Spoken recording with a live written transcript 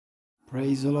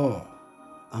Praise the Lord.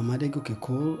 I'm Adegoke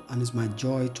Cole, and it's my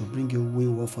joy to bring you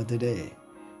Win Word for the day.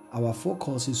 Our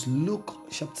focus is Luke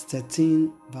chapter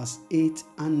 13, verse 8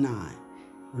 and 9.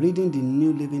 Reading the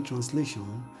New Living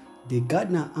Translation, the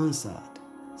gardener answered,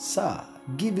 "Sir,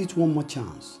 give it one more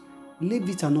chance. Leave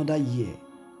it another year,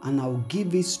 and I'll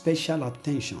give it special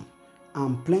attention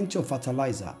and plenty of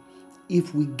fertilizer.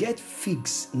 If we get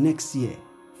figs next year,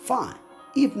 fine.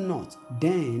 If not,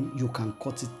 then you can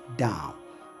cut it down."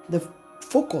 The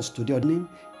focus today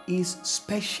is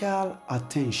special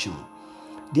attention.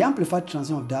 The Amplified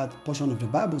Translation of that portion of the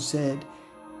Bible said,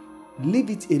 "Leave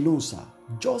it alone, sir.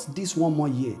 Just this one more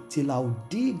year till I'll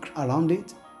dig around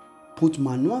it, put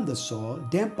manure on the soil,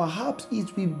 then perhaps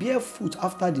it will bear fruit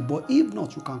after the, but if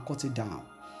not, you can cut it down."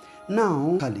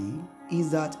 Now, is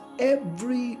that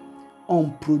every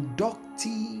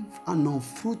unproductive and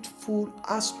unfruitful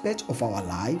aspect of our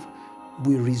life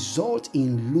will result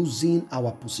in losing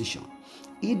our position,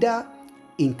 either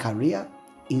in career,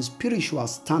 in spiritual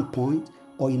standpoint,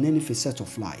 or in any facet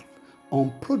of life.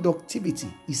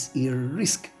 Unproductivity is a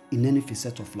risk in any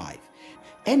facet of life.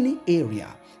 Any area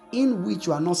in which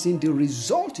you are not seeing the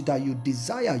result that you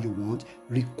desire, you want,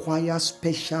 requires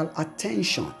special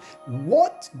attention.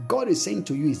 What God is saying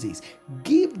to you is this: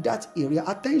 give that area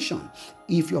attention.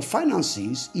 If your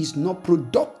finances is not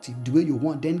productive the way you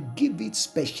want, then give it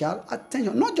special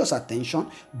attention. Not just attention,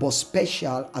 but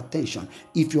special attention.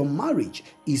 If your marriage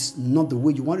is not the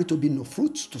way you want it to be, no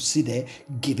fruits to see there,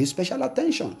 give it special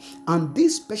attention. And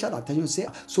this special attention,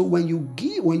 so when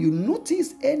you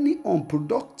notice any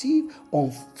unproductive,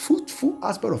 unfruitful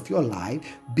aspect of your life,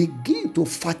 begin to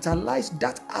fertilize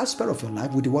that aspect of your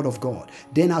life with the word of God.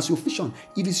 Then as you vision,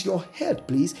 if it's your health,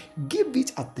 please give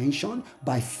it attention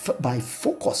by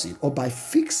focusing or by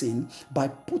fixing, by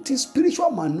putting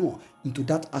spiritual manure into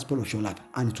that aspect of your life,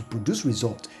 and it will produce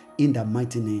result in the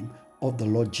mighty name of the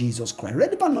Lord Jesus Christ.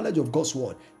 Relevant knowledge of God's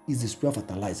word is the spiritual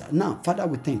fertilizer. Now, Father,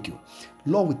 we thank you.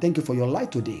 Lord, we thank you for your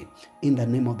light today in the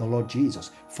name of the Lord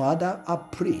Jesus. Father, I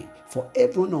pray for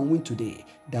everyone on Win today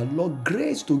that, Lord,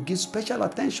 grace to give special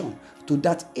attention to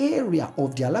that area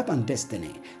of their life and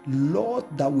destiny. Lord,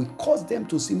 that will cause them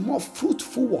to see more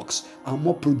fruitful works and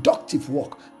more productive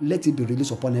work. Let it be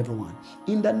released upon everyone.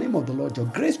 In the name of the Lord, your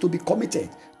grace to be committed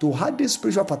to have this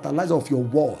spiritual fertilizer of your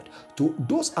word to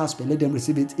those aspects, let them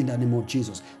receive it in the name of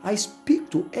Jesus. I speak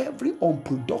to every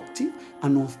unproductive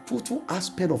and unfruitful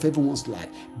aspect of everyone's life.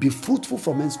 Be fruitful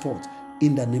from henceforth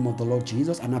in the name of the Lord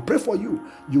Jesus. And I pray for you,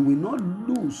 you will not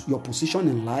lose your position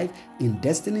in life, in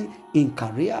destiny, in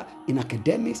career, in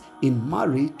academics, in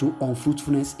marriage to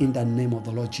unfruitfulness in the name of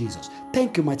the Lord Jesus.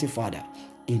 Thank you, mighty Father,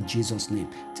 in Jesus' name.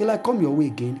 Till I come your way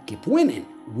again, keep winning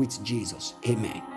with Jesus. Amen.